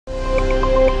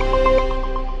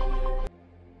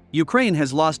Ukraine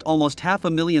has lost almost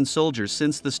 500,000 soldiers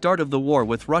since the start of the war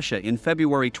with Russia in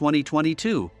February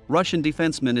 2022, Russian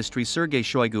Defense Ministry Sergei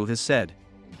Shoigu has said.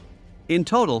 In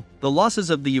total, the losses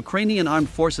of the Ukrainian armed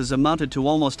forces amounted to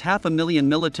almost 500,000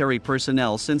 military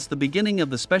personnel since the beginning of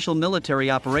the special military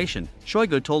operation,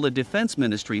 Shoigu told a defense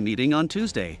ministry meeting on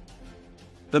Tuesday.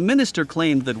 The minister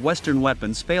claimed that Western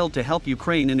weapons failed to help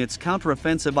Ukraine in its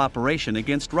counteroffensive operation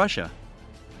against Russia.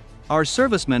 Our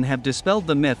servicemen have dispelled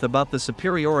the myth about the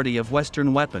superiority of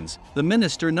Western weapons, the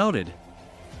minister noted.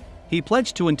 He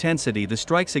pledged to intensity the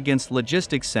strikes against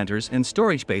logistics centers and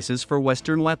storage bases for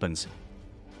Western weapons.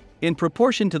 In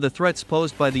proportion to the threats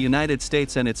posed by the United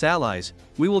States and its allies,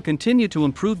 we will continue to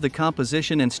improve the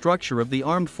composition and structure of the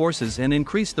armed forces and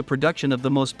increase the production of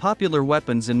the most popular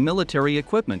weapons and military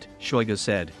equipment, Shoigu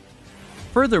said.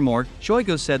 Furthermore,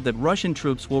 Shoigu said that Russian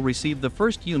troops will receive the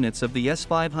first units of the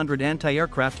S-500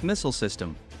 anti-aircraft missile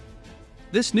system.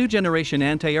 This new generation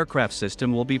anti-aircraft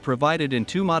system will be provided in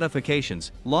two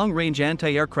modifications: long-range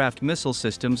anti-aircraft missile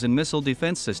systems and missile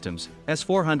defense systems,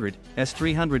 S-400,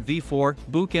 S-300V4,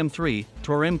 Buk M3,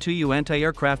 Tor M2U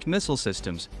anti-aircraft missile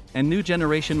systems, and new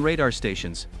generation radar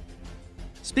stations.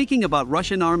 Speaking about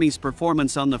Russian army's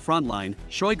performance on the front line,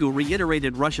 Shoigu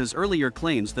reiterated Russia's earlier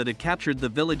claims that it captured the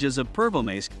villages of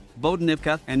Pervomaisk,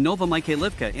 Bodanivka, and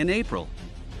Novomykhailivka in April.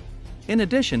 In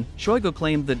addition, Shoigu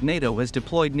claimed that NATO has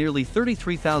deployed nearly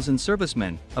 33,000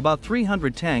 servicemen, about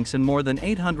 300 tanks and more than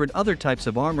 800 other types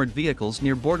of armored vehicles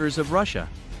near borders of Russia.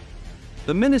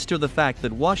 The minister the fact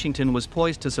that Washington was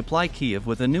poised to supply Kyiv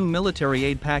with a new military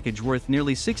aid package worth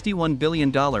nearly $61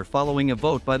 billion following a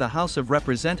vote by the House of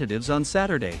Representatives on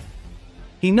Saturday.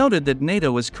 He noted that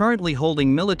NATO is currently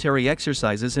holding military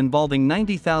exercises involving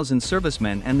 90,000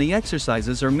 servicemen and the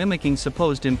exercises are mimicking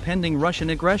supposed impending Russian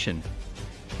aggression.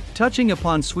 Touching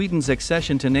upon Sweden's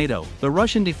accession to NATO, the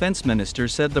Russian defense minister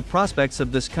said the prospects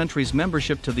of this country's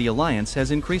membership to the alliance has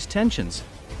increased tensions.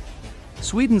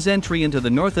 Sweden's entry into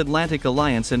the North Atlantic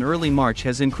Alliance in early March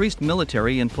has increased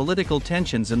military and political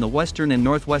tensions in the western and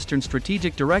northwestern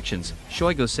strategic directions,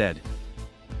 Shoigu said.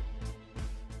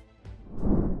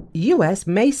 US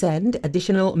may send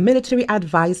additional military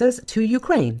advisors to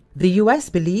Ukraine. The US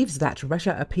believes that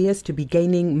Russia appears to be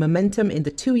gaining momentum in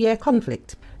the two-year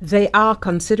conflict. They are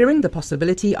considering the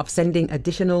possibility of sending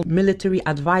additional military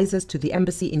advisors to the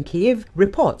embassy in Kyiv,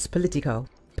 reports Politico.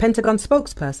 Pentagon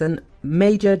spokesperson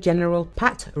Major General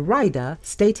Pat Ryder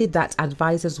stated that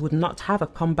advisors would not have a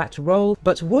combat role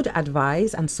but would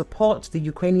advise and support the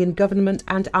Ukrainian government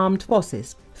and armed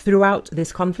forces. Throughout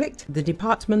this conflict, the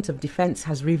Department of Defense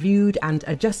has reviewed and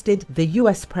adjusted the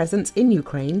US presence in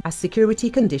Ukraine as security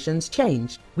conditions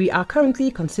change. We are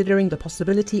currently considering the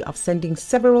possibility of sending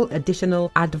several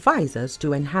additional advisors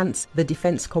to enhance the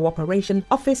Defense Cooperation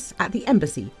Office at the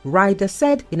embassy, Ryder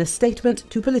said in a statement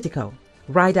to Politico.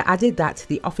 Ryder added that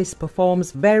the office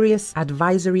performs various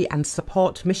advisory and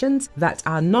support missions that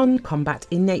are non-combat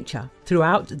in nature.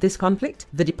 Throughout this conflict,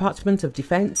 the Department of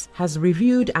Defense has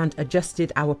reviewed and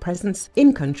adjusted our presence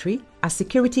in country as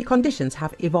security conditions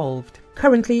have evolved.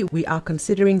 Currently, we are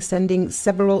considering sending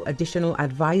several additional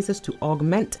advisors to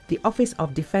augment the Office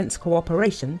of Defense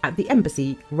Cooperation at the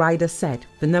embassy, Ryder said.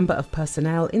 The number of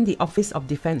personnel in the Office of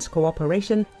Defense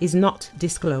Cooperation is not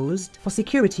disclosed for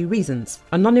security reasons.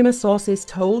 Anonymous sources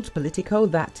told Politico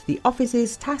that the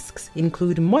office's tasks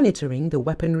include monitoring the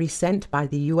weaponry sent by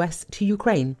the US to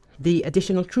Ukraine. The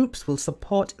additional troops will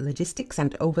support logistics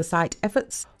and oversight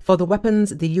efforts for the weapons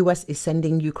the US is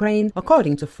sending Ukraine,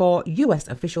 according to 4 US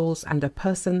officials and a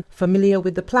person familiar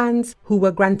with the plans who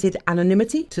were granted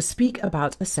anonymity to speak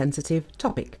about a sensitive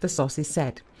topic, the sources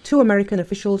said. 2 American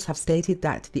officials have stated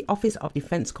that the Office of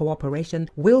Defense Cooperation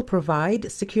will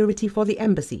provide security for the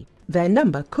embassy. Their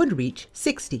number could reach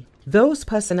 60. Those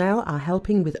personnel are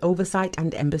helping with oversight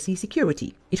and embassy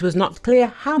security. It was not clear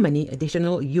how many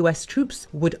additional US troops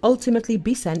would ultimately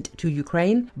be sent to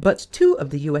Ukraine, but 2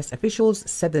 of the US officials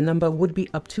said the number would be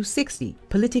up to 60,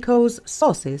 Politico's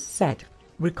sources said.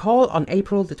 Recall on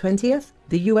April the 20th,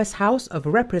 the US House of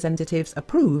Representatives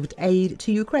approved aid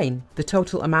to Ukraine. The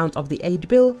total amount of the aid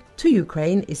bill to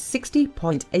Ukraine is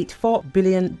 $60.84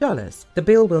 billion. The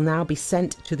bill will now be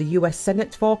sent to the US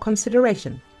Senate for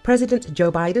consideration. President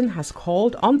Joe Biden has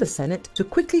called on the Senate to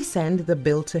quickly send the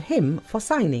bill to him for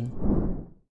signing.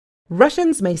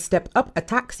 Russians may step up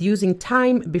attacks using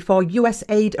time before US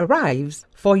aid arrives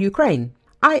for Ukraine.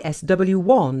 ISW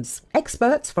warns.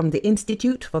 Experts from the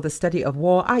Institute for the Study of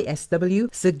War,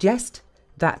 ISW, suggest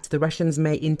that the Russians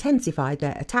may intensify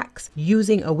their attacks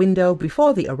using a window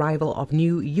before the arrival of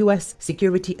new US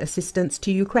security assistance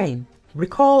to Ukraine.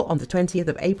 Recall on the 20th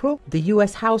of April, the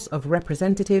US House of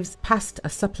Representatives passed a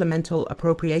supplemental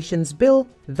appropriations bill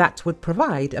that would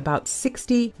provide about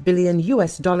 $60 billion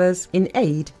in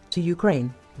aid to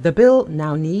Ukraine. The bill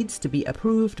now needs to be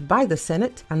approved by the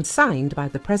Senate and signed by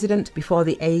the President before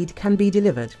the aid can be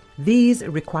delivered. These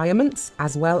requirements,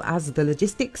 as well as the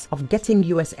logistics of getting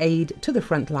US aid to the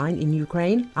front line in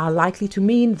Ukraine, are likely to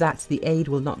mean that the aid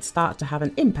will not start to have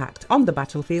an impact on the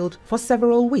battlefield for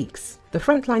several weeks. The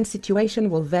frontline situation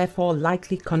will therefore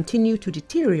likely continue to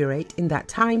deteriorate in that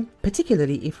time,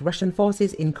 particularly if Russian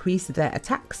forces increase their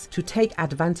attacks to take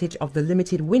advantage of the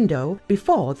limited window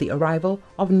before the arrival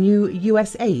of new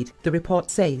US aid, the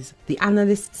report says. The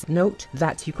analysts note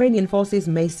that Ukrainian forces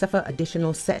may suffer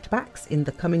additional setbacks in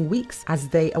the coming weeks as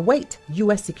they await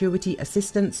US security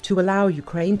assistance to allow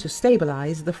Ukraine to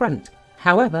stabilize the front.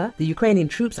 However, the Ukrainian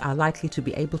troops are likely to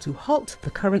be able to halt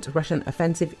the current Russian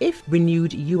offensive if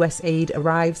renewed US aid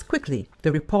arrives quickly.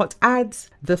 The report adds,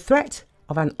 the threat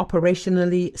of an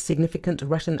operationally significant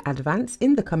Russian advance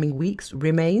in the coming weeks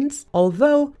remains,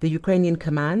 although the Ukrainian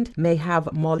command may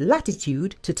have more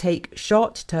latitude to take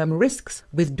short-term risks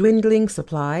with dwindling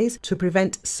supplies to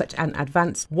prevent such an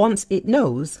advance once it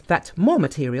knows that more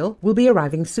material will be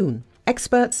arriving soon.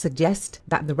 Experts suggest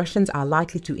that the Russians are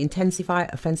likely to intensify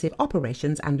offensive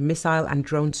operations and missile and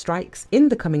drone strikes in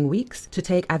the coming weeks to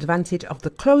take advantage of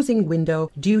the closing window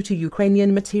due to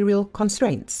Ukrainian material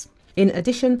constraints. In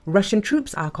addition, Russian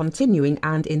troops are continuing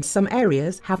and in some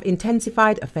areas have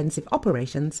intensified offensive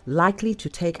operations, likely to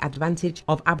take advantage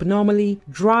of abnormally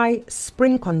dry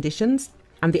spring conditions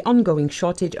and the ongoing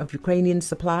shortage of Ukrainian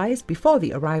supplies before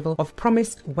the arrival of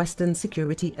promised Western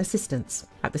security assistance.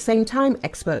 At the same time,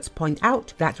 experts point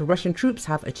out that Russian troops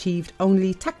have achieved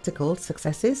only tactical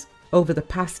successes over the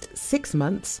past 6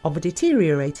 months of a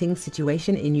deteriorating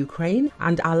situation in Ukraine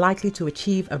and are likely to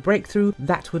achieve a breakthrough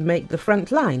that would make the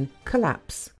front line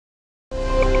collapse.